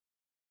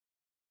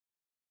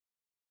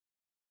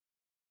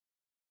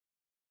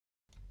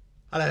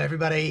Hello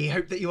everybody,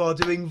 hope that you are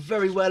doing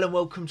very well and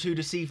welcome to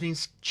this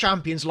evening's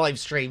Champions live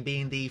stream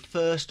being the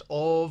 5th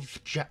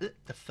of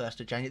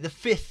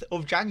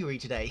January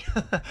today.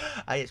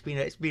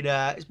 It's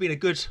been a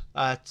good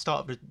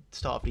start of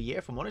the year,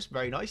 if I'm honest.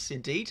 Very nice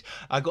indeed.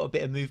 I got a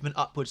bit of movement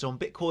upwards on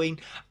Bitcoin,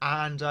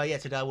 and yeah,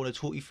 today I want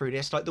to talk you through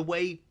this, like the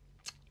way.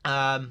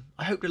 I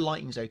hope the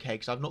lighting's okay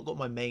because I've not got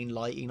my main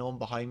lighting on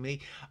behind me.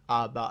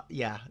 But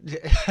yeah,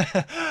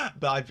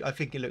 but I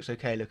think it looks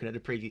okay looking at the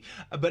preview.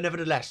 But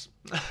nevertheless,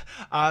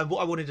 what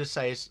I wanted to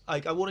say is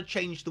I want to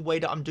change the way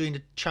that I'm doing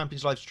the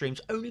Champions live streams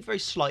only very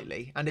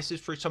slightly, and this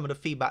is through some of the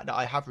feedback that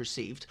I have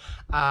received.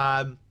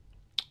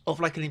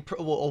 Of like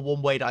or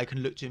one way that I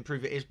can look to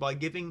improve it is by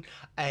giving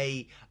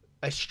a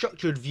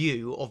structured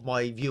view of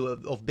my view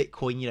of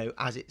Bitcoin,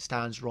 as it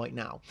stands right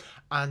now.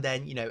 And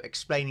then,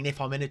 explaining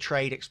if I'm in a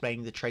trade,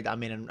 explaining the trade that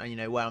I'm in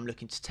and where I'm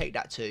looking to take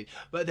that to.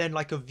 But then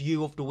like a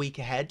view of the week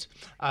ahead.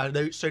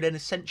 So then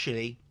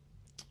essentially,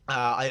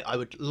 I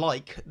would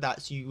like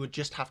that you would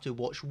just have to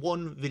watch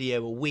one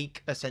video a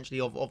week,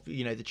 essentially, of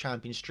the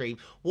champion stream.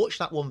 Watch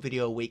that one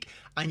video a week,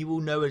 and you will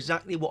know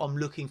exactly what I'm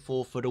looking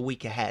for the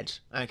week ahead.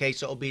 Okay,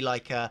 so it'll be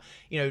like,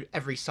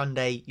 every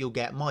Sunday you'll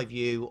get my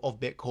view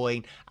of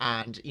Bitcoin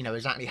and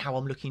exactly how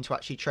I'm looking to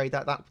actually trade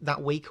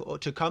that week or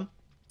to come.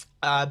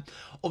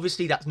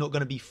 Obviously that's not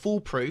going to be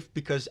foolproof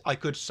because I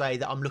could say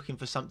that I'm looking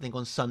for something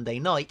on Sunday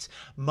night,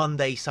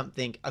 Monday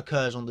something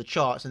occurs on the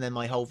charts, and then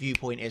my whole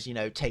viewpoint is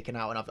taken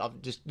out, and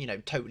I've just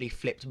totally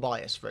flipped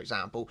bias, for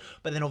example.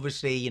 But then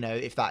obviously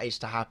if that is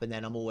to happen,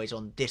 then I'm always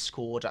on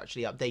Discord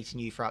actually updating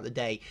you throughout the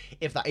day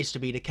if that is to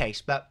be the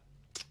case. But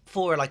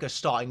for like a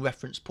starting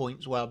reference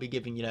point where I'll be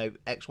giving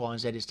X, Y, and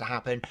Z is to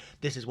happen,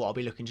 this is what I'll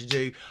be looking to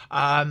do.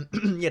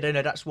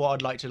 That's what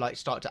I'd like to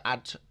start to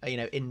add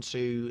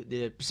into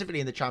the specifically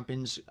in the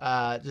champions,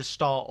 the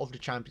start of the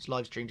champions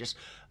live stream. Just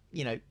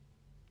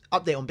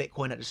update on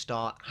Bitcoin at the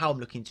start, how I'm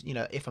looking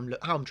to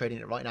how I'm trading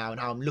it right now and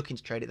how I'm looking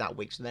to trade it that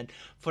week. So then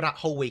for that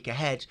whole week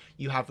ahead,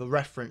 you have a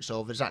reference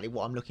of exactly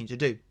what I'm looking to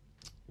do.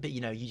 But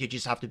you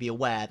just have to be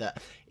aware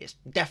that it's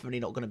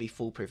definitely not going to be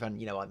foolproof,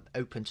 and I'm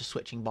open to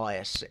switching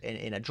bias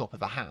in a drop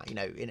of a hat.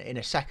 In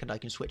a second I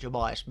can switch a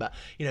bias, but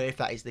if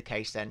that is the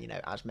case, then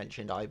as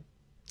mentioned, I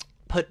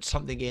put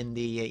something in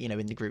the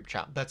in the group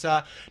chat. But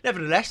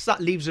nevertheless,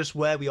 that leaves us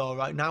where we are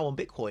right now on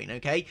Bitcoin.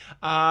 Okay.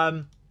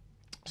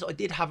 So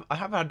I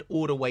have had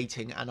order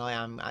waiting, and I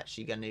am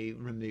actually going to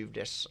remove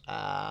this.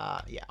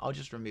 Yeah, I'll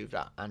just remove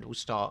that and we'll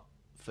start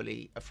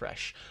fully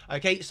afresh.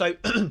 Okay, so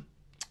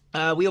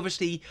we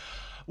obviously.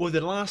 Well,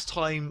 the last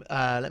time,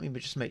 let me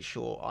just make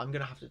sure. I'm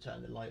going to have to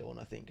turn the light on,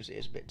 I think, because it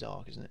is a bit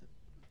dark, isn't it?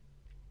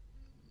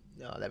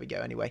 Oh, there we go,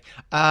 anyway.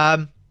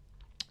 Let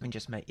me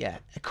just make, yeah,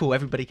 cool,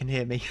 everybody can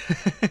hear me.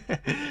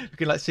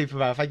 Looking like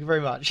Superman, thank you very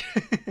much.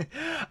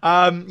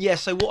 Yeah,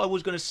 so what I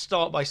was going to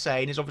start by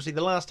saying is obviously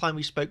the last time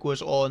we spoke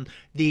was on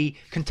the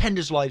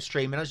Contenders live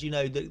stream, and as you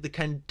know, the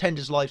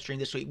Contenders live stream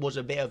this week was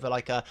a bit of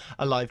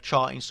a live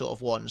charting sort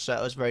of one, so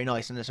it was very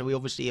nice, and so we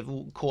obviously have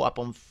all caught up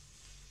on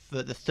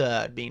for the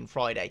third being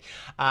Friday,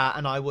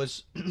 and I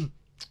was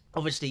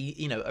obviously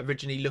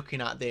originally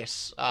looking at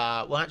this,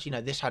 well actually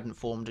no, this hadn't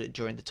formed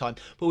during the time,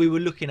 but we were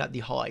looking at the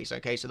highs.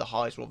 Okay, so the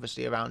highs were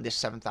obviously around this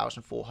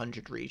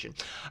 7,400 region.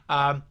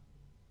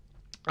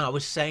 I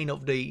was saying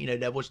of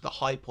there was the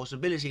high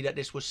possibility that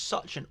this was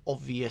such an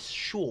obvious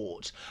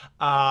short.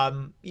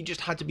 You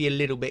just had to be a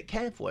little bit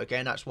careful, okay,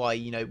 and that's why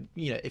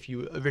if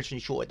you originally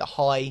shorted the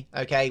high,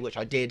 okay, which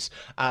I did,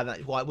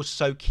 that's why it was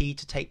so key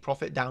to take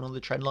profit down on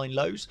the trendline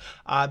lows,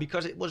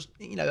 because it was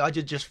I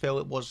did just feel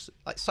it was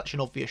like such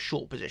an obvious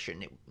short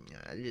position.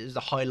 There's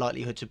a high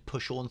likelihood to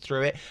push on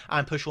through it,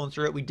 and push on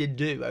through it we did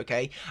do,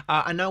 okay,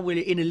 and now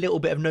we're in a little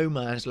bit of no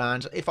man's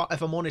land. If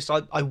I'm honest,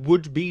 I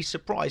would be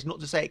surprised, not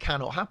to say it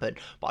cannot happen,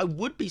 but I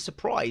would be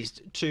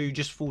surprised to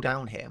just fall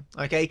down here,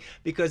 okay,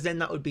 because then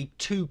that would be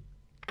too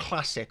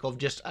classic of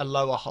just a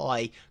lower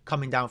high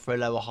coming down for a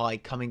lower high,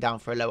 coming down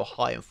for a lower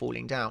high and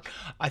falling down.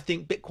 I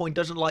think Bitcoin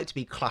doesn't like to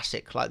be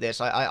classic like this.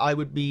 I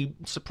would be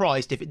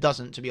surprised if it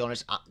doesn't, to be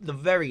honest, at the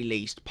very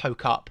least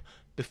poke up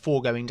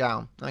before going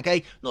down.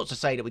 Okay, not to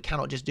say that we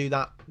cannot just do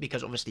that,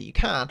 because obviously you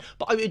can,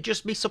 but I would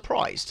just be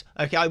surprised.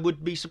 Okay, I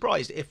would be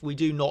surprised if we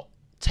do not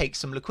take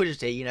some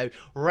liquidity,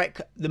 wreck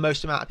the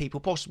most amount of people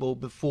possible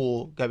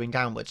before going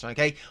downwards.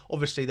 Okay,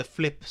 obviously the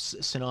flip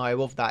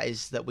scenario of that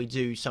is that we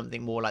do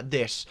something more like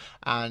this,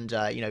 and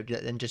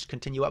then just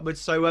continue upwards.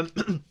 So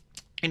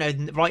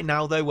right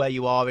now though, where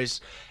you are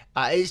is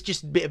it's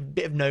just a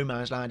bit of no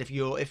man's land, if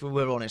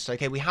we're honest.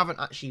 Okay, we haven't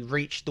actually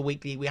reached the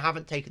weekly, we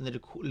haven't taken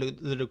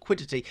the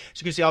liquidity. So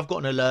you can see I've got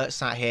an alert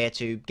sat here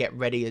to get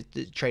ready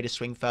to trade a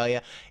swing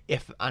failure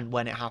if and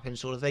when it happens,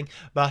 sort of thing.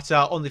 But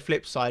on the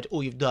flip side,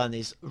 all you've done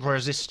is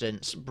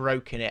resistance,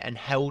 broken it, and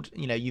held,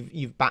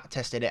 you've back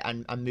tested it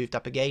and moved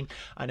up again.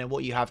 And then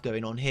what you have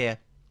going on here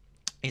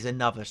is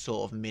another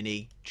sort of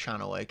mini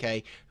channel,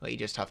 okay, where you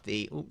just have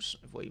the, oops,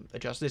 if we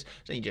adjust this,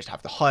 so you just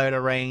have the higher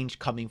range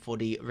coming for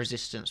the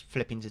resistance,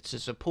 flipping to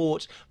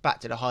support, back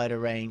to the higher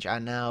range,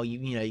 and now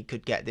you know you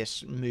could get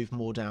this move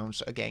more down,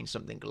 so again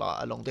something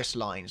like along this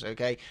lines,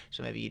 okay,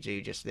 so maybe you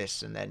do just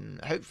this, and then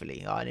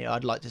hopefully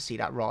I'd like to see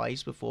that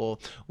rise before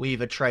we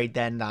either trade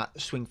then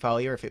that swing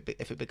failure if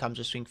it becomes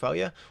a swing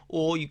failure,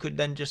 or you could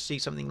then just see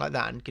something like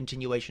that and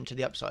continuation to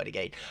the upside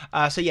again.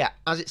 So yeah,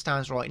 as it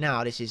stands right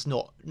now, this is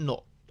not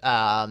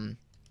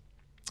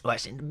well,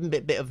 it's in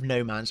a bit of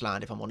no man's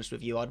land, if I'm honest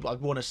with you. I'd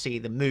want to see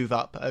them move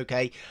up,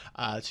 okay,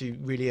 to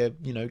really,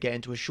 you know, get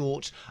into a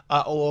short.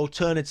 Or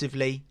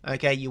alternatively,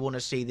 okay, you want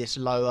to see this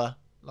lower,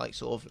 like,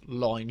 sort of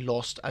line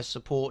lost as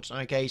support,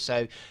 okay?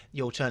 So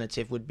the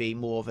alternative would be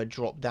more of a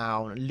drop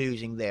down,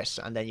 losing this,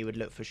 and then you would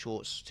look for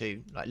shorts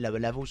to, like, lower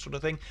levels sort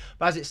of thing.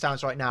 But as it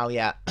stands right now,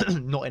 yeah,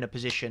 not in a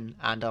position,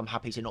 and I'm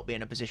happy to not be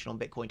in a position on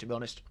Bitcoin, to be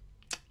honest.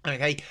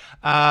 Okay.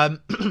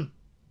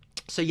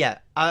 So yeah,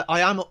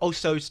 I am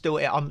also still,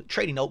 I'm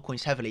trading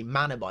altcoins heavily.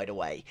 Mana, by the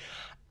way,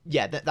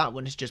 yeah, that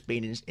one has just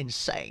been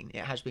insane.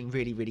 It has been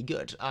really, really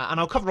good. And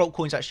I'll cover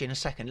altcoins actually in a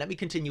second. Let me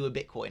continue with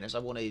Bitcoin, as I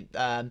want to.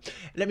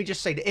 Let me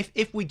just say that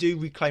if we do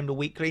reclaim the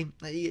weekly,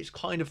 it's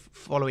kind of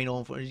following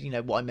on from, you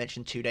know, what I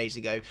mentioned 2 days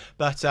ago.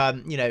 But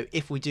you know,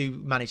 if we do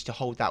manage to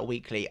hold that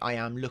weekly, I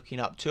am looking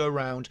up to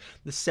around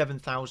the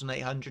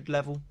 7,800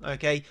 level.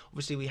 Okay,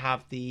 obviously we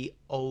have the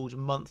old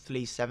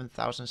monthly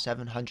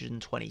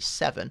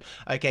 7,727.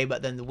 Okay,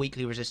 but then the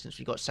weekly resistance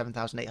we got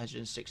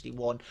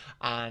 7,861,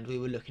 and we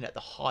were looking at the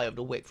high of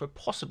the wick for a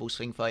possible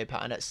swing failure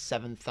pattern at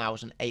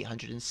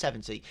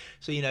 7,870.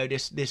 So you know,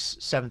 this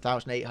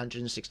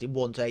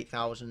 7,861 to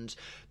 8,000,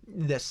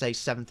 let's say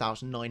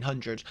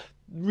 7,900,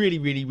 really,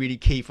 really, really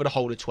key for the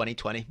whole of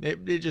 2020.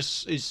 It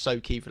just is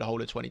so key for the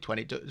whole of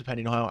 2020,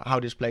 depending on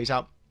how this plays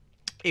out.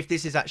 If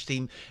this is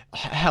actually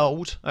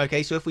held,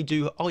 okay, so if we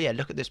do, oh yeah,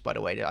 look at this, by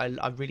the way,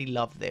 I really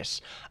love this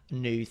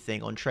new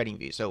thing on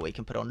TradingView, so we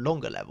can put on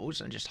longer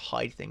levels and just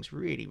hide things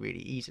really,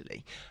 really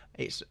easily.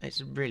 It's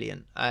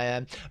brilliant.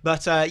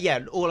 But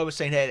yeah, all I was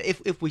saying here,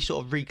 if we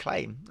sort of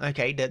reclaim,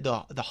 okay,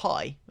 the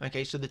high,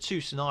 okay, so the two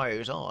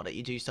scenarios are that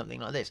you do something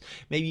like this.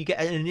 Maybe you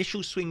get an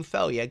initial swing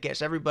failure,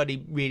 gets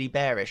everybody really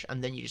bearish,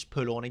 and then you just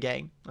pull on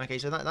again. Okay,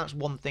 so that's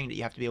one thing that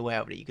you have to be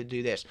aware of, that you could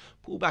do this,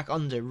 pull back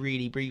under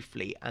really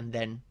briefly, and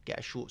then get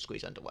a short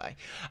squeeze underway.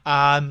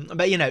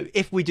 But you know,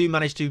 if we do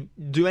manage to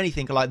do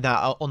anything like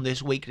that on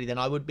this weekly, then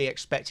I would be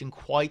expecting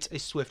quite a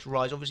swift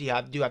rise. Obviously, you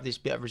do have this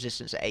bit of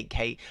resistance at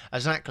 8k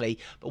exactly,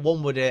 but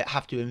one would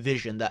have to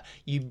envision that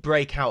you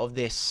break out of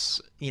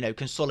this, you know,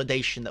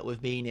 consolidation that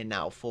we've been in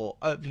now for,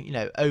 you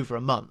know, over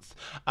a month.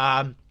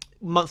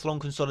 Month-long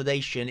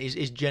consolidation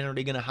is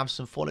generally going to have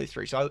some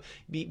follow-through, so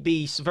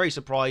be very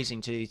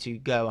surprising to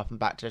go up and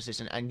back to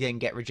resistance and then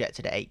get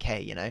rejected at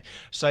 8k, you know.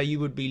 So you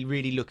would be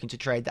really looking to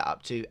trade that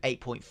up to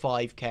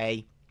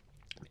 8.5k,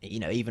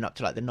 you know, even up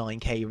to like the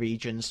 9k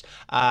regions,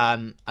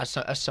 as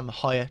some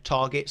higher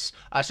targets.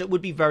 So it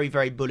would be very,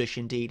 very bullish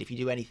indeed if you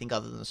do anything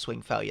other than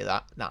swing failure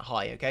that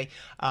high, okay,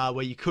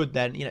 where you could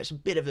then, you know, it's a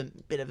bit of a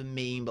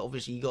meme, but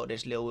obviously you got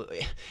this little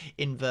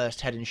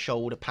inverse head and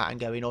shoulder pattern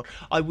going on.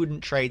 I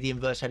wouldn't trade the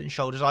inverse head and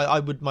shoulders. I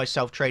would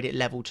myself trade it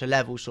level to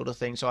level sort of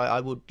thing, so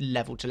I would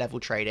level to level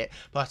trade it,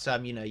 but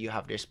you know, you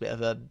have this bit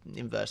of a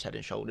inverse head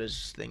and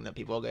shoulders thing that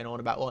people are going on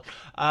about.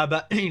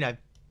 But you know,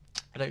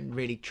 I don't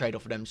really trade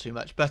off of them too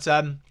much, but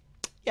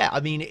yeah,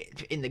 I mean,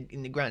 in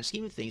the grand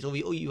scheme of things, all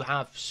you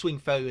have swing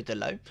failure at the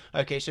low.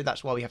 Okay, so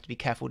that's why we have to be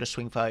careful to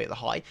swing failure at the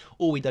high.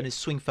 All we've done is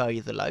swing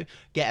failure at the low,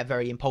 get a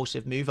very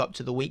impulsive move up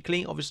to the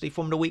weekly. Obviously,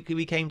 from the weekly,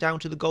 we came down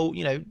to the goal,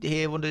 you know,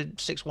 here on the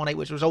 618,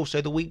 which was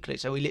also the weekly.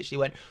 So we literally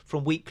went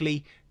from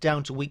weekly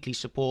down to weekly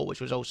support,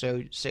 which was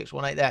also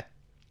 618 there.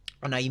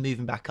 And now you're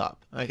moving back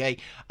up. Okay,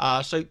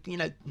 so you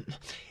know,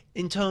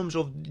 in terms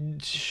of,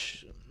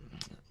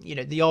 you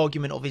know, the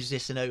argument of, is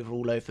this an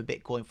overall low for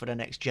Bitcoin for the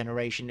next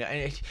generation?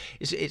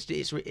 It's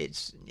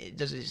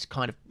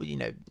kind of, you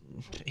know,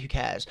 who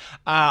cares?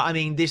 I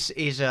mean, this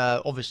is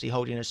obviously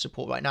holding a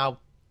support right now.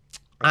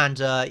 And,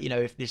 you know,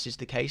 if this is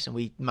the case and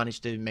we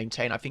manage to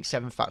maintain, I think,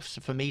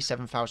 for me,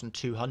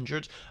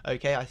 7,200.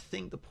 Okay, I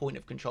think the point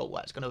of control,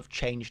 well, it's going to have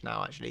changed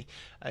now, actually.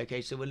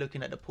 Okay, so we're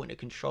looking at the point of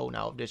control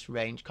now of this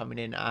range coming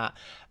in at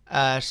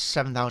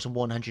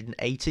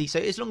 7,180. So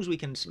as long as we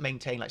can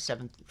maintain like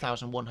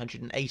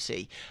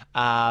 7,180,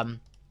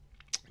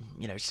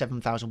 you know,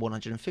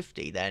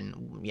 7,150,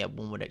 then yeah,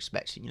 one would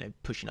expect, you know,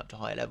 pushing up to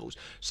higher levels.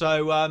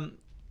 So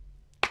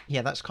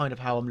yeah, that's kind of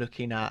how I'm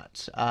looking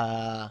at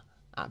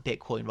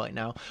Bitcoin right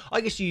now. I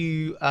guess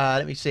you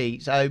let me see.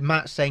 So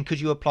Matt's saying, could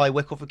you apply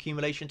wick-off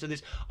accumulation to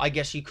this? I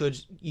guess you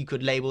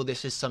could label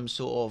this as some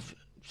sort of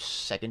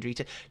secondary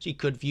so you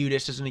could view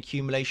this as an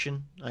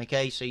accumulation.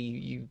 Okay, so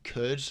you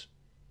could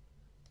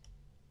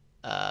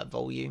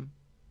volume.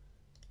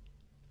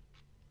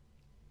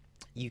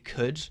 You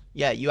could,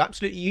 yeah, you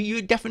absolutely,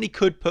 you definitely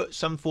could put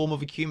some form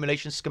of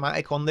accumulation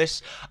schematic on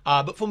this,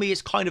 but for me,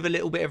 it's kind of a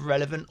little bit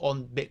irrelevant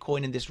on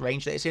Bitcoin in this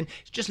range that it's in.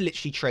 It's just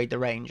literally trade the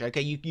range,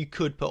 okay? You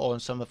could put on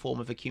some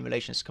form of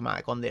accumulation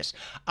schematic on this,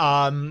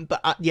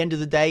 but at the end of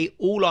the day,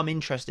 all I'm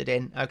interested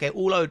in, okay,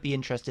 all I would be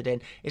interested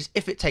in is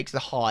if it takes the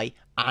high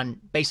and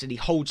basically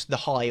holds the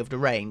high of the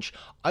range,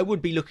 I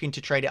would be looking to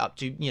trade it up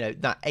to,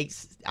 that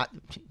eight.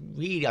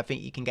 Really, I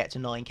think you can get to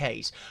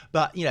 9Ks,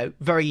 but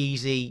very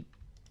easy,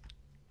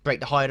 break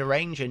the higher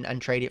range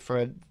and trade it for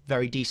a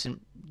very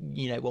decent,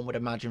 one would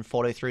imagine,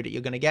 follow through that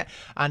you're going to get.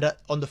 And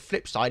on the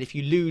flip side, if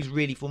you lose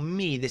really, for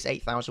me, this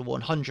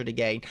 8,100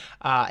 again,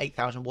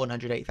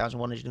 8,100,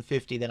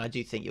 8,150, then I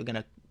do think you're going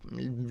to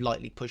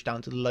likely push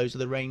down to the lows of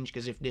the range,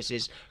 because if this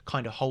is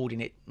kind of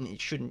holding it,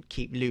 it shouldn't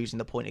keep losing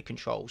the point of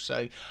control.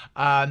 So,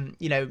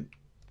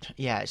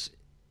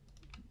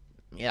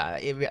 yeah,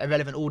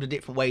 irrelevant, all the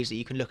different ways that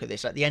you can look at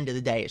this. At the end of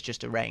the day, it's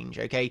just a range,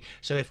 okay?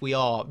 So if we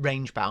are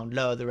range bound,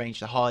 lower the range,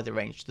 the higher the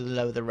range, the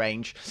lower the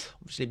range.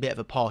 Obviously a bit of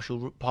a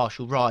partial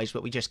rise,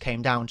 but we just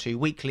came down to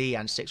weekly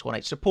and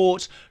 618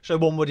 support. So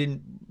one would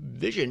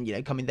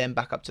envision, coming then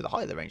back up to the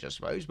higher the range, I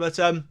suppose. But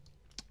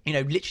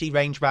literally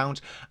range bound.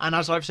 And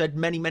as I've said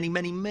many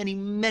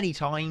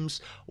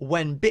times,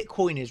 when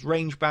Bitcoin is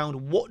range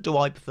bound, what do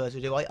I prefer to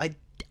do? I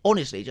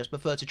honestly just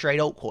prefer to trade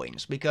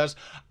altcoins, because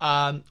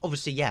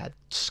obviously, yeah,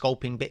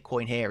 scalping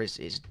Bitcoin here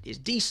is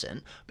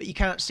decent, but you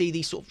can't see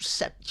these sort of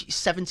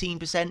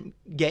 17%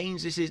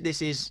 gains.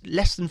 This is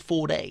less than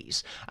 4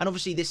 days, and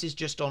obviously this is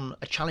just on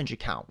a challenge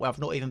account where I've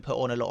not even put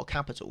on a lot of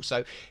capital. So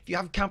if you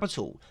have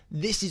capital,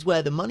 this is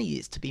where the money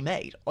is to be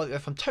made.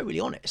 If I'm totally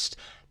honest,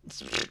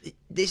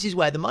 this is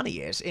where the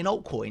money is in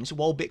altcoins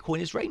while Bitcoin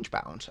is range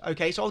bound.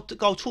 Okay, so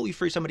I'll talk you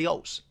through some of the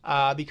alts,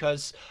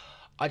 because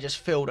I just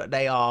feel that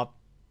they are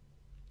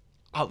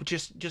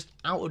just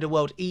out of the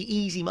world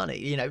easy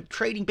money.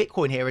 Trading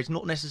Bitcoin here is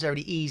not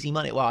necessarily easy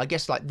money. Well, I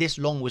guess like this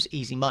long was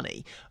easy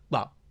money.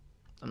 Well,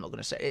 I'm not going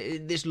to say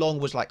it. This long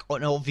was like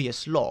an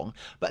obvious long,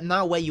 but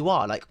now where you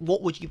are, like,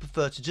 what would you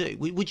prefer to do?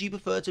 Would you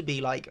prefer to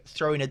be like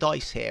throwing a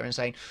dice here and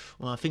saying,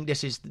 well, I think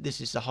this is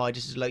the high,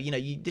 this is low.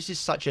 This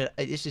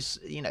is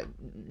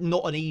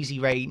not an easy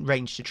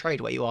range to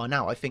trade where you are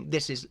now. I think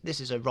this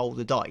is a roll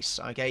the dice,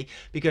 okay?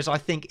 Because I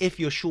think if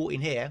you're short in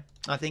here,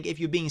 I think if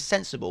you're being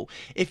sensible,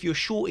 if you're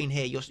short in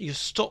here, your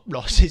stop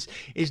loss is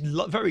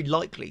very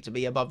likely to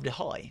be above the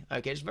high.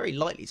 Okay, it's very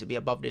likely to be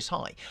above this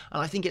high,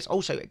 and I think it's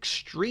also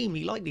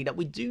extremely likely that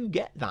we do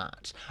get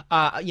that,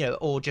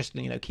 or just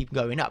keep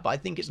going up. But I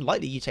think it's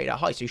likely you take that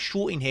high. So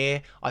short in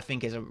here, I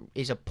think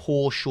is a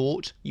poor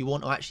short. You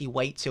want to actually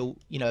wait till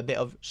a bit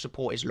of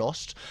support is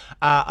lost.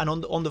 And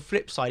on the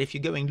flip side, if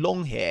you're going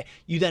long here,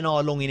 you then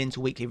are longing into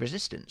weekly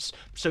resistance.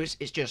 So it's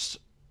just,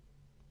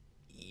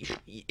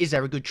 is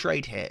there a good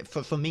trade here?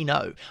 For me,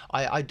 no.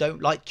 I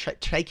don't like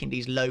taking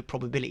these low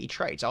probability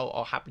trades.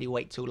 I'll happily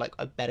wait till like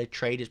a better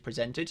trade is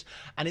presented,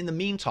 and in the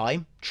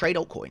meantime, trade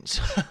altcoins.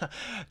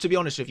 To be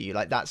honest with you,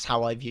 like, that's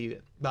how I view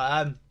it.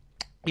 But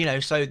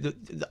so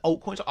the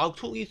altcoins, I'll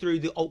talk you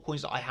through the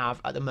altcoins that I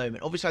have at the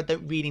moment. Obviously, I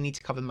don't really need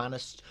to cover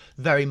Manus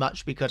very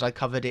much because I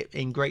covered it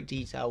in great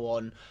detail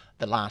on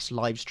the last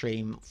live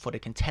stream for the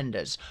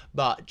contenders,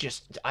 but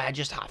I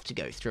just have to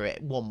go through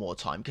it one more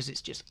time because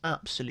it's just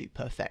absolute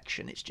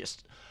perfection. It's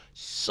just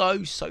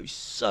so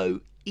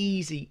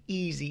easy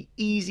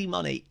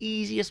money,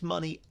 easiest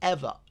money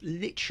ever,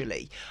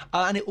 literally.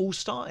 And it all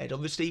started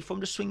obviously from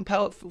the swing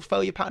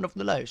failure pattern of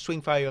the low.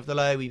 Swing failure of the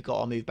low, we've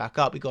got to move back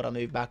up,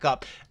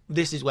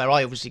 This is where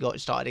I obviously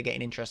started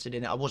getting interested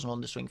in it. I wasn't on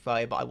the swing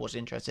failure, but I was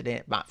interested in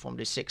it back from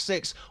the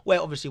 6.6, where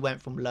it obviously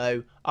went from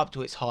low up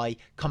to its high,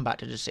 come back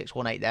to the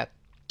 6.18 there.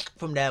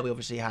 From there, we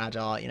obviously had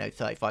our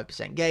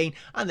 35% gain,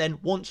 and then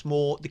once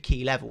more the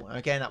key level. And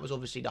again, that was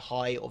obviously the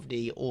high of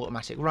the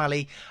automatic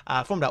rally.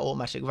 From that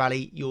automatic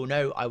rally, you'll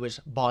know I was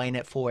buying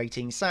at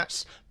 418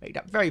 sats. Make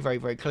that very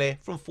clear.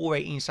 From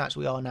 418 sats,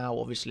 we are now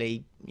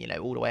obviously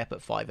all the way up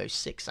at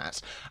 506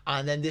 sats.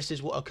 And then this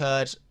is what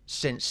occurred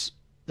since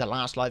the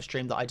last live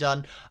stream that I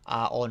done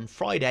on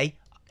Friday.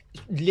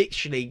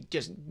 Literally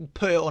just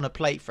put it on a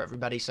plate for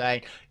everybody,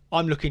 saying,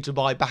 I'm looking to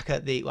buy back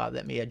at the, well,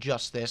 let me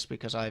adjust this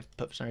because I've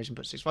for some reason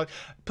put 6.5,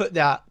 put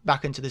that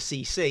back into the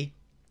CC.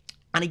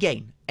 And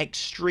again,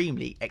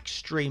 extremely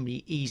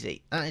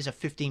easy. That is a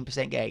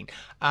 15% gain.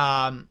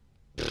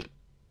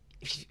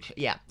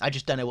 Yeah, I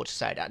just don't know what to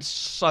say. That's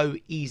so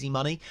easy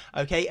money.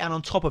 Okay, and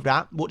on top of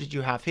that, what did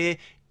you have here?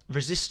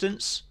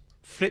 Resistance,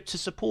 flip to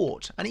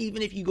support. And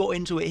even if you got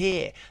into it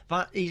here,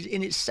 that is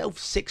in itself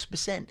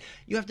 6%.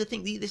 You have to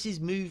think this is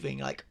moving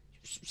like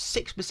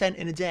 6%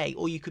 in a day,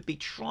 or you could be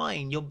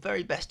trying your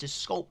very best to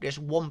sculpt this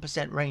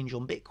 1% range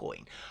on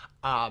Bitcoin,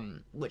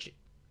 which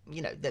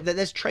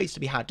there's trades to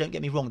be had. Don't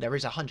get me wrong, there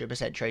is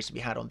 100% trades to be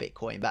had on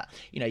Bitcoin, but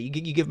you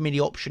give me the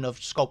option of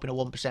sculpting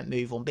a 1%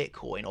 move on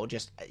Bitcoin, or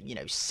just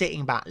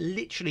sitting back,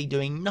 literally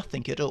doing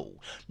nothing at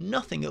all.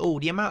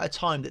 The amount of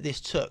time that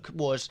this took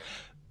was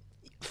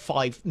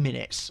 5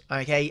 minutes,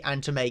 okay,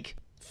 and to make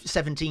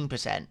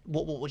 17%,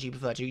 what would you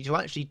prefer to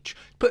actually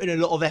put in a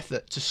lot of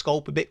effort to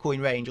sculpt a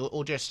Bitcoin range,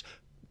 or just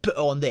put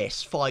on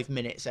this 5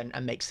 minutes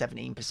and make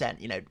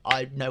 17%? You know,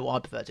 I know what I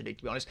prefer to do,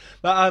 to be honest.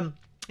 But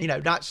you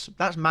know, that's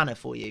mana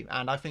for you,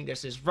 and I think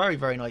this is very,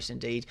 very nice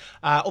indeed.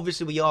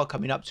 Obviously we are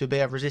coming up to a bit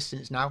of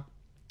resistance now,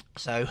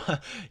 so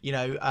you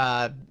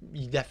know,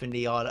 you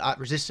definitely are at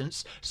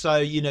resistance. So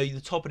you know,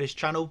 the top of this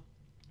channel,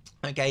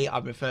 okay,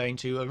 I'm referring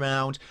to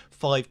around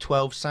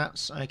 512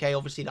 sats. Okay,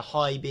 obviously the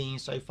high being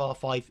so far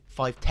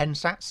 510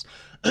 sats,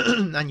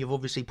 and you've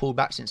obviously pulled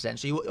back since then.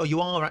 So you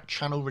are at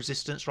channel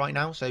resistance right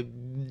now. So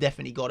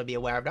definitely got to be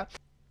aware of that.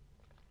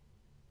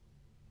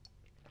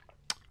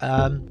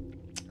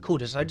 Cool.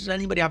 Does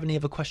anybody have any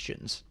other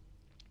questions?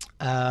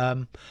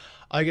 I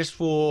guess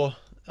for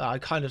I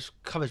kind of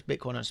covers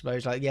Bitcoin, I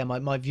suppose. Like, yeah,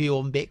 my view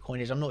on Bitcoin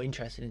is I'm not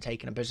interested in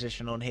taking a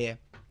position on here.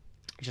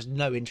 Just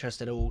no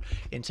interest at all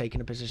in taking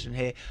a position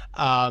here.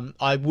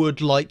 I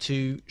would like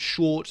to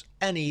short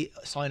any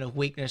sign of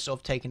weakness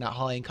of taking that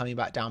high and coming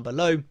back down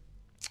below.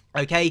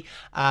 Okay,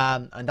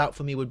 and that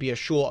for me would be a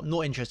short. I'm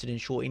not interested in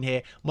shorting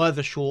here. My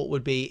other short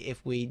would be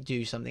if we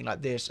do something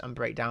like this and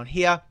break down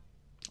here.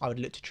 I would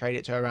look to trade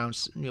it to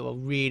around, you know,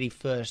 really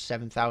first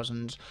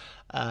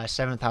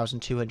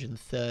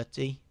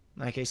 7,230.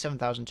 Okay,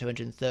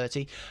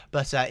 7,230.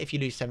 But if you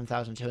lose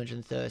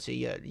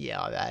 7,230,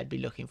 yeah, I'd be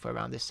looking for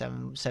around this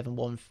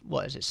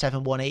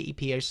 7180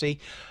 POC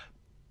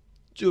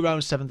to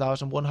around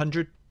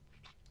 7,100,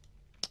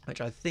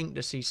 which I think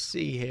the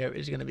CC here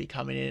is going to be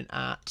coming in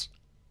at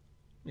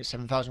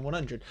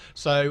 7,100.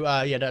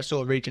 So yeah, that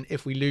sort of region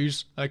if we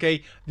lose.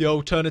 Okay, the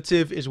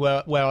alternative is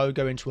where I would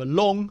go into a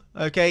long.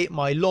 Okay,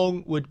 my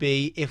long would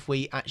be if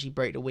we actually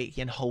break the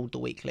weekly and hold the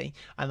weekly,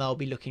 and I'll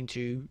be looking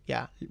to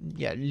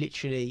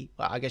literally,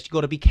 well, I guess you've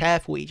got to be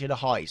careful each of the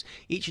highs.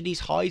 Each of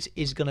these highs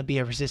is going to be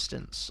a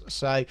resistance,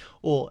 so,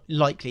 or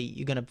likely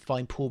you're going to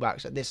find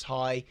pullbacks at this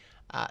high,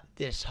 at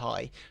this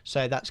high.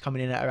 So that's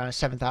coming in at around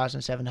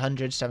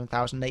 7,700,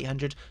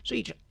 7,800. So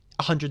each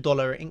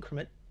 $100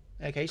 increment.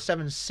 Okay,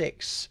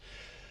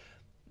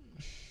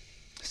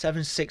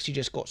 7.6 you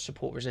just got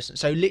support resistance.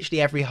 So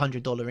literally every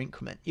 $100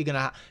 increment, you're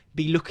gonna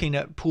be looking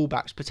at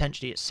pullbacks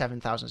potentially at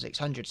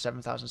 7,600,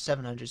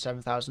 7,700,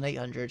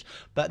 7,800.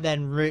 But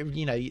then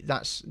you know,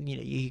 that's, you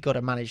know, you got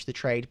to manage the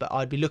trade. But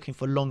I'd be looking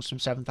for longs from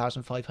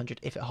 7,500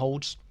 if it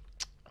holds,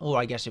 or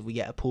I guess if we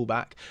get a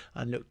pullback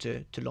and look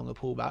to long a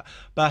pullback.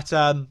 But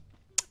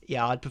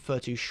yeah, I'd prefer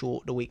to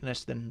short the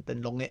weakness than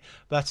long it.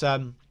 But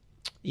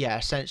yeah,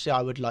 essentially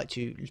I would like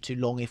to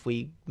long if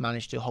we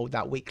manage to hold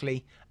that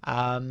weekly,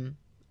 and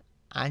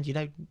you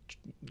know,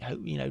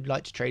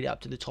 like to trade it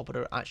up to the top of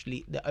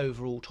the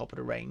overall top of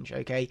the range.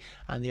 Okay,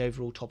 and the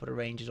overall top of the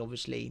range is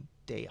obviously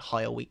the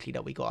higher weekly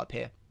that we got up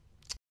here.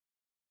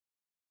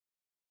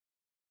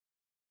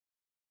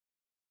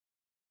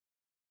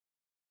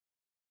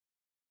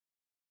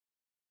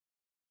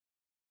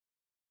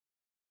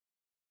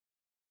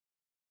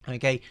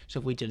 Okay, so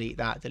if we delete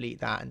that, and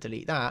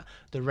delete that,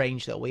 the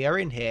range that we are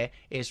in here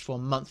is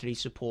from monthly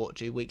support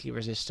to weekly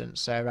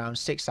resistance, so around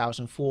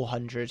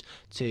 6,400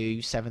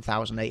 to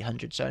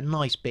 7,800. So a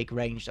nice big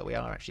range that we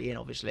are actually in,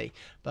 obviously.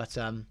 But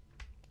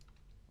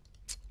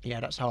yeah,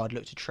 that's how I'd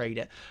look to trade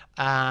it.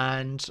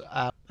 And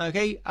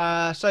okay,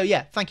 so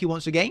yeah, thank you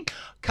once again.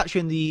 Catch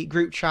you in the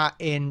group chat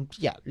in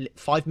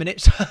 5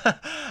 minutes.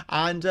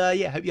 And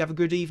yeah, hope you have a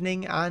good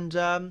evening.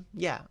 And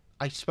yeah,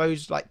 I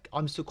suppose, like,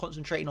 I'm still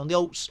concentrating on the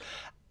alts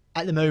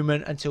at the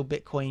moment until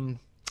Bitcoin,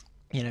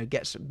 you know,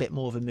 gets a bit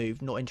more of a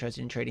move. Not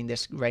interested in trading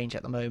this range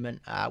at the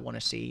moment. I want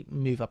to see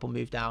move up or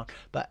move down.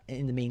 But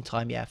in the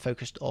meantime, yeah,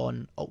 focused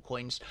on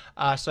altcoins.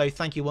 So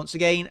thank you once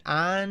again.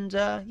 And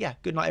yeah,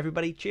 good night,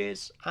 everybody.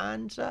 Cheers.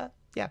 And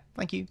yeah,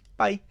 thank you.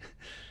 Bye.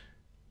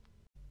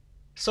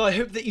 So I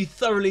hope that you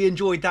thoroughly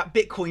enjoyed that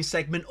Bitcoin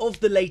segment of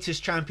the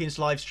latest Champions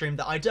live stream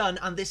that I done,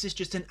 and this is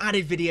just an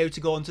added video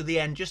to go on to the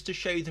end just to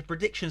show you the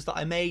predictions that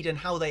I made and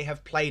how they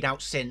have played out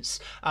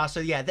since. So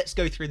yeah, let's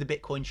go through the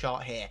Bitcoin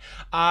chart here.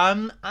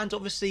 And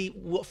obviously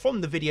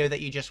from the video that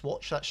you just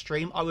watched, that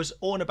stream, I was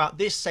on about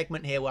this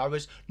segment here where I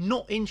was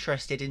not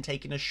interested in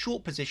taking a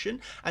short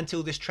position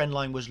until this trend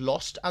line was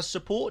lost as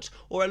support,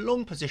 or a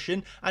long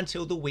position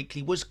until the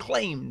weekly was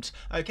claimed.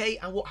 Okay,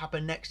 and what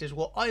happened next is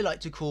what I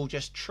like to call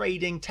just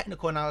trading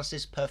technical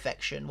analysis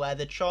perfection, where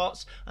the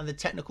charts and the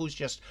technicals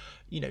just,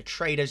 you know,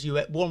 trade as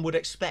one would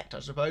expect, I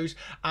suppose.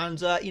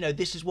 And you know,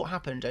 this is what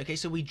happened. Okay,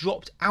 so we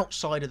dropped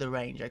outside of the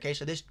range. Okay,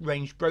 so this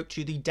range broke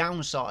to the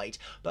downside,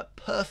 but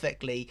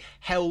perfectly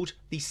held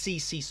the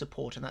CC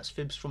support, and that's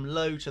fibs from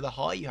low to the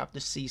high. You have the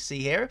CC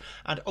here,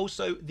 and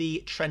also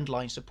the trend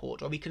line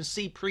support, where we can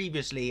see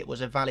previously it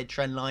was a valid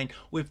trend line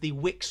with the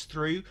wicks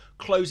through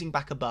closing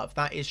back above.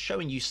 That is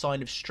showing you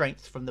sign of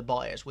strength from the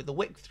buyers, with the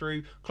wick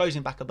through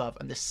closing back above,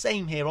 and the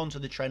same here onto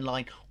the trend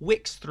line,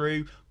 wicks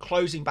through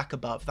closing back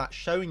above. That's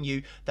showing you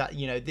you that,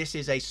 you know, this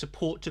is a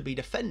support to be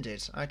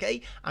defended,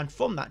 okay? And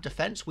from that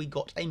defense, we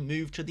got a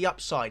move to the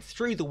upside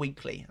through the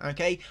weekly,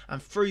 okay?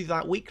 And through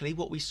that weekly,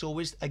 what we saw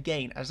was,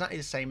 again, exactly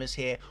the same as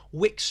here,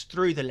 wicks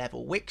through the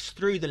level, wicks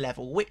through the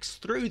level, wicks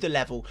through the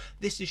level.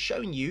 This is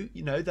showing you,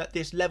 you know, that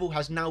this level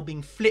has now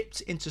been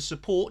flipped into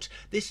support.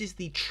 This is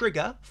the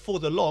trigger for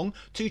the long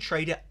to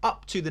trade it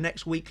up to the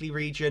next weekly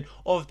region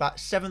of that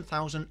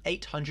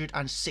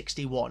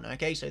 7,861.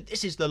 Okay, so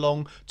this is the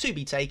long to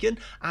be taken,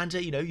 and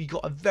you know, you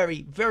got a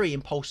very, very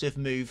impulsive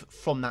move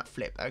from that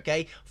flip.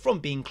 Okay, from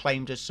being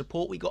claimed as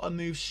support, we got a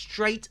move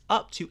straight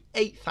up to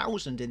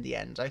 8,000 in the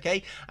end.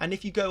 Okay, and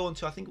if you go on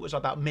to, I think it was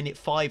about minute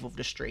 5 of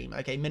the stream.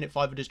 Okay, minute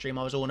 5 of the stream,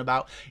 I was on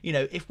about, you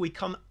know, if we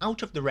come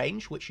out of the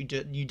range, which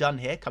you done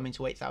here, coming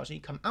to 8,000,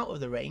 you come out of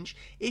the range.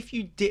 If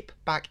you dip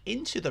back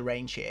into the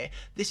range here,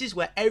 this is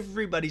where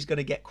everybody's going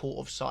to get caught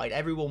offside.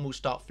 Everyone will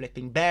start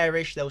flipping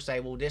bearish. They'll say,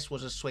 well, this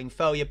was a swing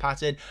failure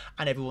pattern,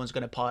 and everyone's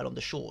going to pile on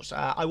the shorts.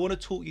 I want to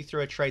talk you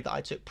through a trade that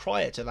I took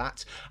prior to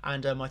that,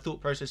 and my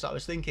thought process that I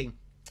was thinking.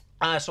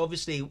 So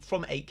obviously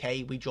from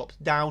 8k we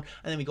dropped down,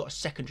 and then we got a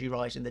secondary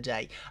rise in the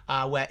day,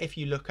 where if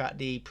you look at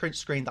the print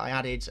screen that I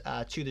added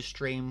to the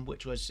stream,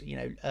 which was, you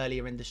know,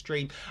 earlier in the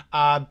stream,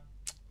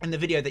 in the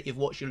video that you've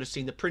watched, you'll have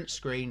seen the print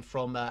screen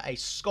from a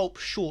scalp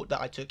short that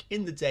I took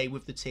in the day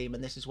with the team,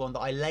 and this is one that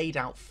I laid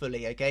out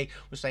fully. Okay,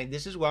 we're saying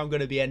this is where I'm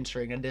going to be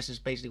entering, and this is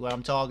basically where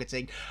I'm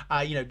targeting.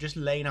 You know, just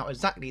laying out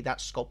exactly that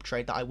scalp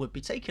trade that I would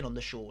be taking on the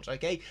short.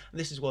 Okay, and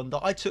this is one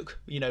that I took,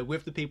 you know,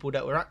 with the people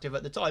that were active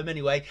at the time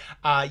anyway,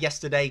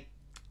 yesterday.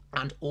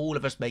 And all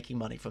of us making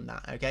money from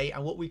that, okay?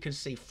 And what we can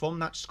see from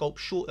that scalp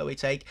short that we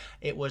take,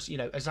 it was, you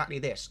know, exactly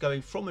this,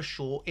 going from a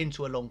short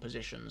into a long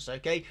positions,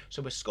 okay?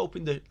 So we're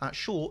scalping that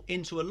short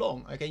into a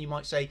long, okay? You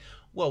might say,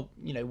 well,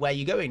 you know, where are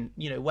you going?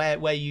 You know, where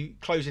are you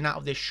closing out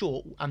of this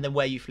short, and then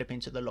where you flip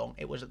into the long?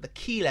 It was at the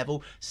key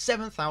level,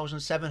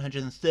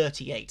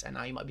 7,738. And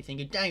now you might be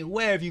thinking, dang,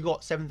 where have you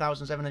got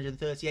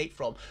 7,738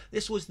 from?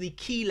 This was the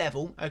key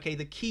level, okay,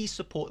 the key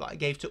support that I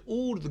gave to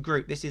all of the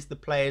group. This is the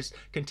players,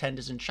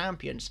 contenders, and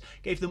champions.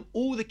 Gave them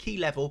all the key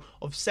level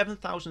of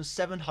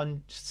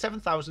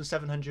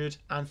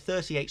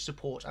 7,738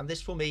 support. And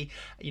this for me,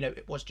 you know,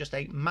 it was just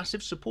a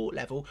massive support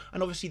level.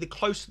 And obviously the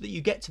closer that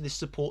you get to this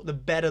support, the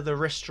better the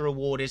risk to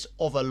reward is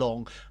of a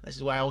long. This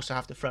is why I also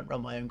have to front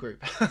run my own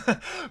group.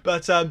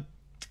 But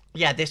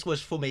yeah, this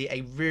was for me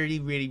a really,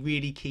 really,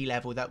 really key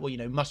level that, well, you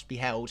know, must be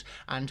held,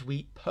 and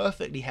we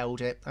perfectly held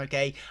it.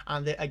 Okay,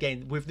 and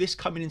again, with this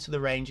coming into the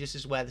range, this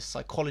is where the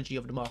psychology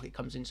of the market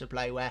comes into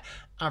play, where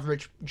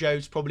average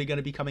Joe's probably going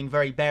to be coming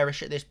very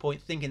bearish at this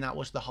point, thinking that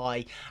was the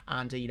high,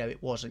 and you know,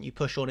 it wasn't. You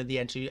push on in the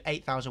end to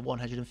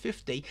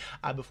 8,150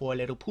 before a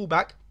little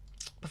pullback,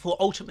 before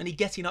ultimately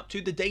getting up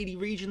to the daily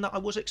region that I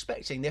was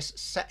expecting,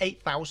 this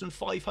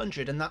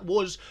 8,500, and that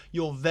was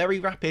your very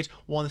rapid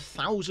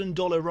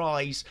 $1,000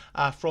 rise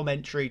from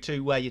entry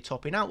to where you're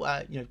topping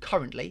out, you know,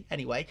 currently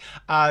anyway.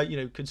 You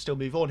know, could still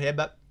move on here,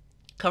 but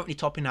currently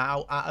topping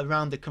out at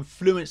around the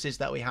confluences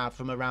that we have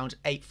from around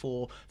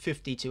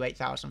 8,450 to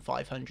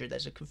 8,500.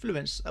 There's a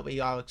confluence that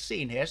we are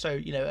seeing here, so,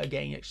 you know,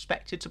 again,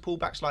 expected to pull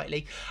back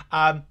slightly.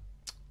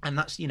 And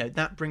that's, you know,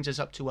 that brings us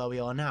up to where we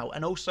are now.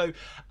 And also,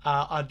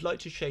 I'd like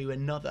to show you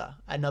another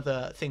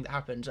thing that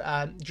happened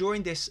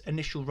during this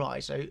initial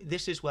rise. So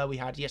this is where we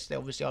had yesterday,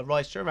 obviously, our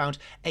rise to around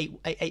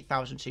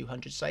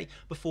 8,200, say,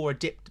 before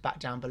it dipped back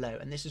down below.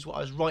 And this is what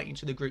I was writing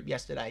to the group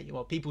yesterday.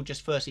 Well, people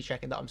just firstly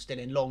checking that I'm still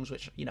in longs,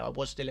 which, you know, I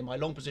was still in my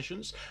long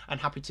positions, and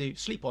happy to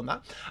sleep on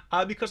that,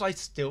 because I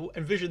still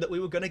envisioned that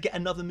we were going to get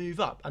another move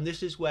up. And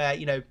this is where,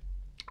 you know,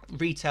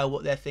 retail,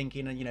 what they're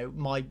thinking, and, you know,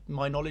 my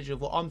knowledge of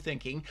what I'm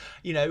thinking,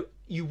 you know,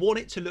 you want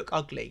it to look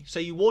ugly. So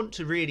you want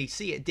to really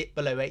see it dip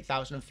below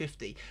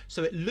 8,050.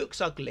 So it looks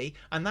ugly,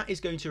 and that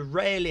is going to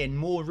rail in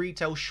more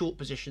retail short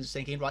positions,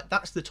 thinking, right,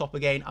 that's the top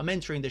again, I'm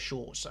entering the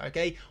shorts.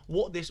 Okay,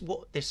 what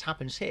this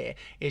happens here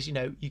is, you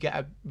know, you get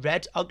a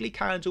red ugly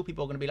candle.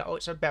 People are going to be like, oh,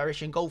 it's a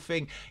bearish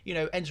engulfing, you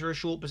know, enter a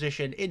short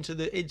position into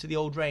the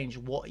old range.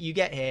 What you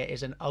get here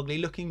is an ugly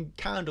looking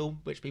candle,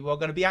 which people are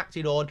going to be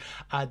acting on,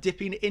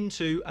 dipping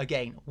into,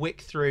 again,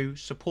 wick through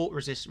support,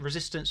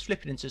 resistance,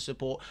 flipping into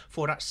support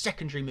for that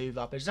secondary move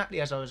up, exactly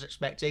as I was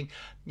expecting.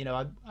 You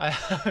know,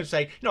 I would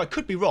say, you know, I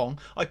could be wrong,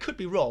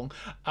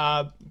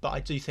 but I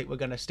do think we're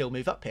going to still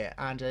move up here,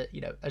 and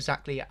you know,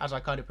 exactly as I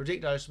kind of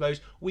predicted, I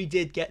suppose, we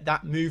did get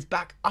that move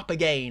back up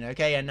again.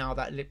 Okay, and now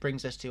that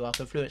brings us to our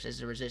confluence as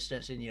a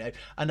resistance, and, you know,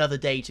 another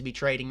day to be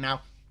trading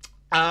now.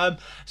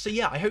 So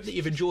yeah, I hope that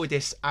you've enjoyed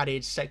this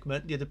added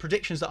segment, you know, the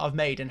predictions that I've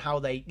made and how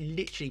they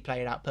literally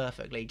played out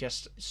perfectly.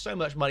 Just so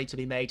much money to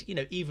be made, you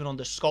know, even on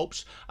the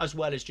scalps, as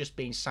well as just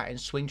being sat in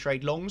swing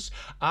trade longs.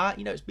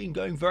 You know, it's been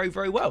going very,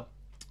 very well.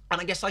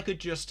 And I guess I could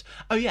just,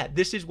 oh yeah,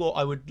 this is what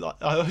I would like.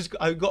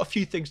 I've got a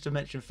few things to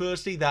mention.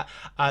 Firstly, that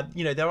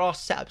there are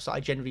setups that I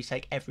generally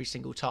take every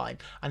single time,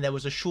 and there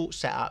was a short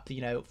setup,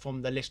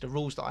 from the list of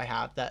rules that I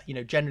have, that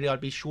generally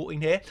I'd be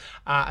shorting here,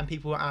 and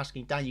people were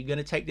asking, Dan, you going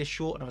to take this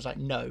short? And I was like,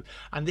 no.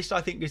 And this,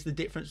 I think, is the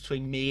difference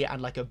between me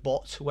and like a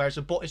bot. Whereas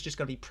a bot is just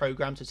going to be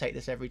programmed to take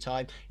this every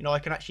time. I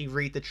can actually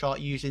read the chart,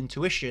 use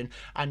intuition,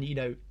 and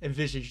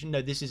envisage,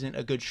 no, this isn't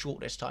a good short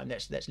this time.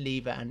 Let's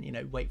leave it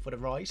and wait for the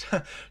rise.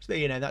 So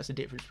that's the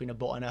difference between a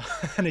bot and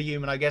and a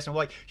human, I guess, and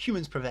why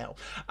humans prevail.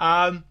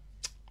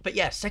 But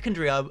yeah,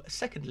 secondly,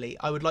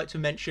 I would like to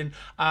mention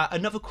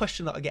another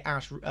question that I get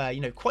asked,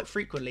 quite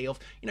frequently of,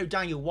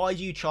 Daniel, why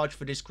do you charge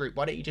for this group?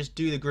 Why don't you just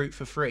do the group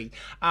for free?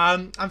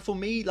 And for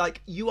me,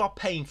 like, you are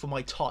paying for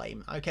my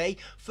time, okay?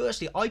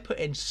 Firstly, I put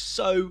in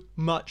so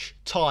much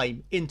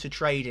time into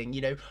trading,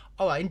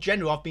 in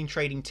general, I've been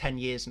trading 10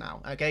 years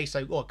now, okay?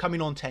 So,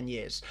 coming on 10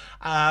 years.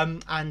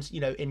 And,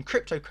 in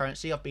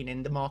cryptocurrency, I've been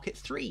in the market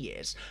 3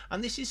 years.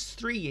 And this is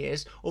 3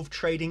 years of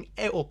trading,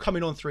 or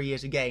coming on 3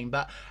 years again,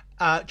 but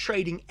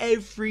trading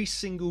every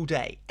single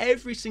day,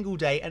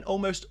 and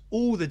almost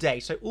all the day.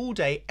 So all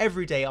day,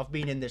 every day, I've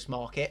been in this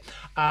market.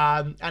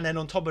 And then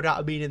on top of that,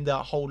 I've been in the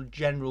whole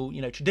general,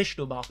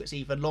 traditional markets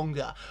even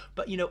longer.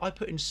 But, I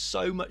put in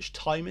so much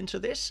time into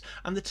this,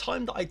 and the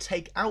time that I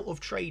take out of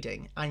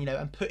trading and,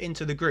 and put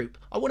into the group,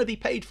 I want to be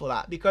paid for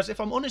that, because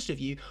if I'm honest with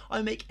you,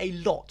 I make a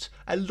lot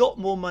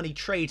more money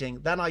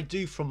trading than I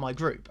do from my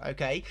group,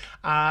 okay?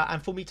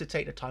 And for me to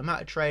take the time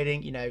out of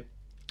trading,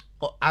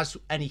 as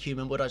any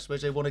human would, I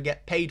suppose, they want to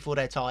get paid for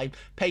their time,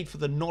 paid for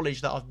the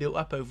knowledge that I've built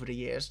up over the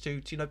years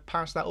to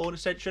pass that on,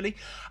 essentially.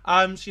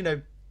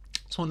 So,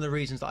 it's one of the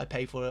reasons that I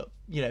pay for it,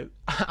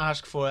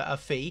 ask for a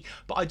fee.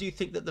 But I do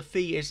think that the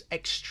fee is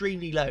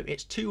extremely low.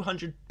 It's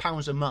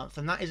 £200 a month,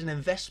 and that is an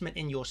investment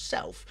in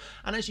yourself.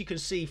 And as you can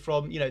see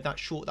from, that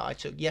short that I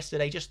took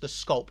yesterday, just the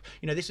scalp,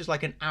 this is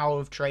like an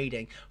hour of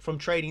trading, from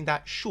trading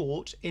that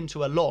short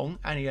into a long,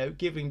 and,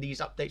 giving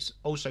these updates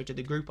also to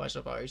the group, I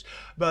suppose.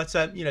 But,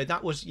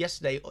 that was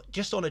yesterday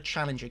just on a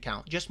challenge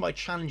account, just my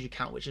challenge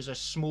account, which is a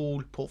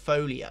small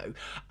portfolio.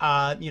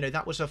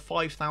 That was a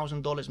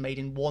 $5,000 made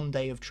in 1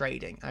 day of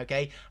trading,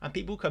 okay? And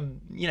people can,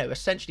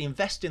 essentially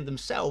invest in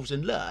themselves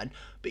and learn,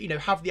 but,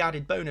 have the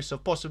added bonus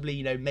of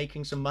possibly,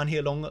 making some money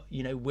along,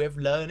 with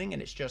learning.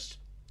 And it's just,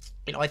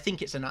 I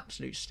think it's an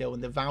absolute steal.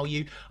 And the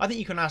value, I think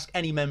you can ask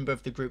any member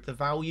of the group, the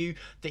value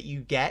that you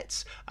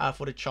get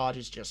for the charge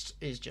is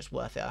just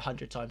worth it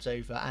 100 times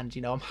over. And,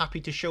 I'm happy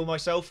to show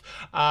myself.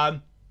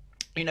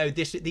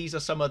 These are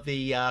some of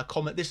the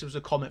comment. This was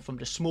a comment from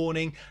this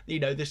morning.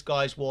 This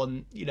guy's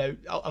won,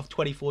 of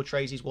 24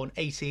 trades, he's won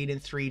 18 in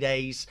 3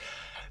 days.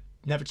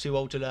 Never too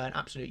old to learn.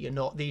 Absolutely you're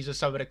not. These are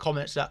some of the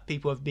comments that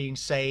people have been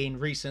saying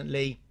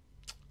recently.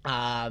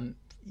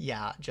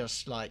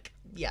 Just like,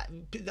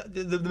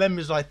 the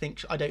members, I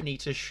think I don't need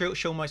to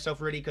show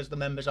myself really, because the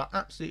members are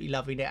absolutely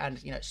loving it, and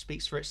it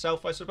speaks for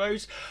itself, I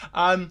suppose.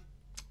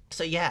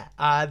 So yeah,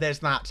 there's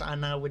that,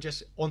 and now we're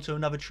just onto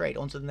another trade,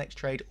 onto the next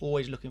trade.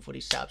 Always looking for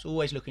these setups,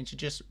 always looking to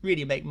just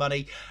really make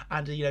money.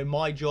 And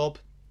my job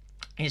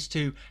is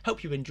to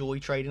help you enjoy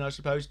trading, I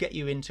suppose, get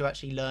you into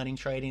actually learning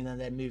trading, and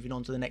then moving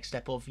on to the next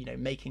step of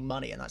making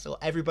money. And that's what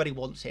everybody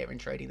wants here in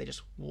trading. They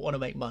just want to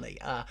make money.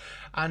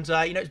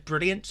 It's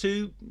brilliant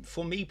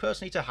for me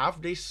personally to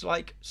have this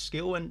like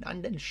skill and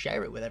then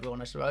share it with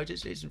everyone, I suppose.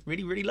 It's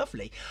really, really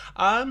lovely.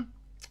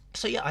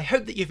 So yeah, I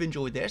hope that you've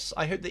enjoyed this.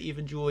 I hope that you've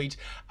enjoyed,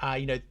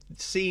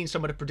 seeing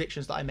some of the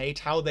predictions that I made,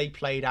 how they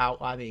played out.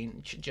 I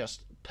mean,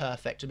 just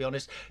perfect, to be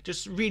honest.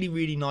 Just really,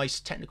 really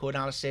nice technical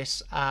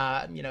analysis.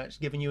 It's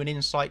giving you an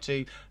insight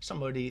to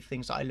some of the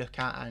things that I look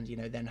at, and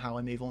then how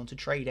I move on to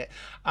trade it.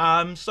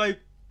 So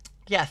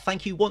yeah,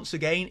 thank you once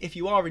again. If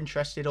you are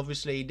interested,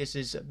 obviously this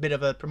is a bit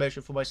of a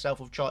promotion for myself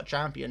of Chart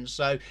Champions.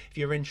 So if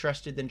you're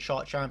interested, then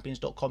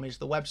chartchampions.com is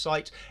the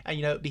website,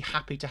 and I'd be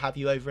happy to have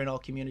you over in our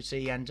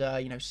community, and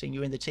seeing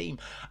you in the team.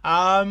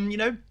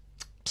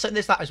 So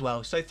there's that as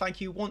well. So thank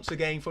you once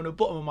again from the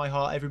bottom of my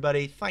heart,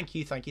 everybody. Thank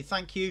you,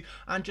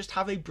 and just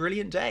have a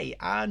brilliant day,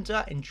 and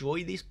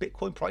enjoy this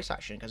Bitcoin price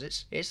action, because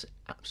it's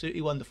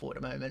absolutely wonderful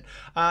at the moment.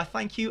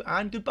 Thank you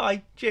and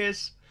goodbye.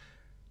 Cheers.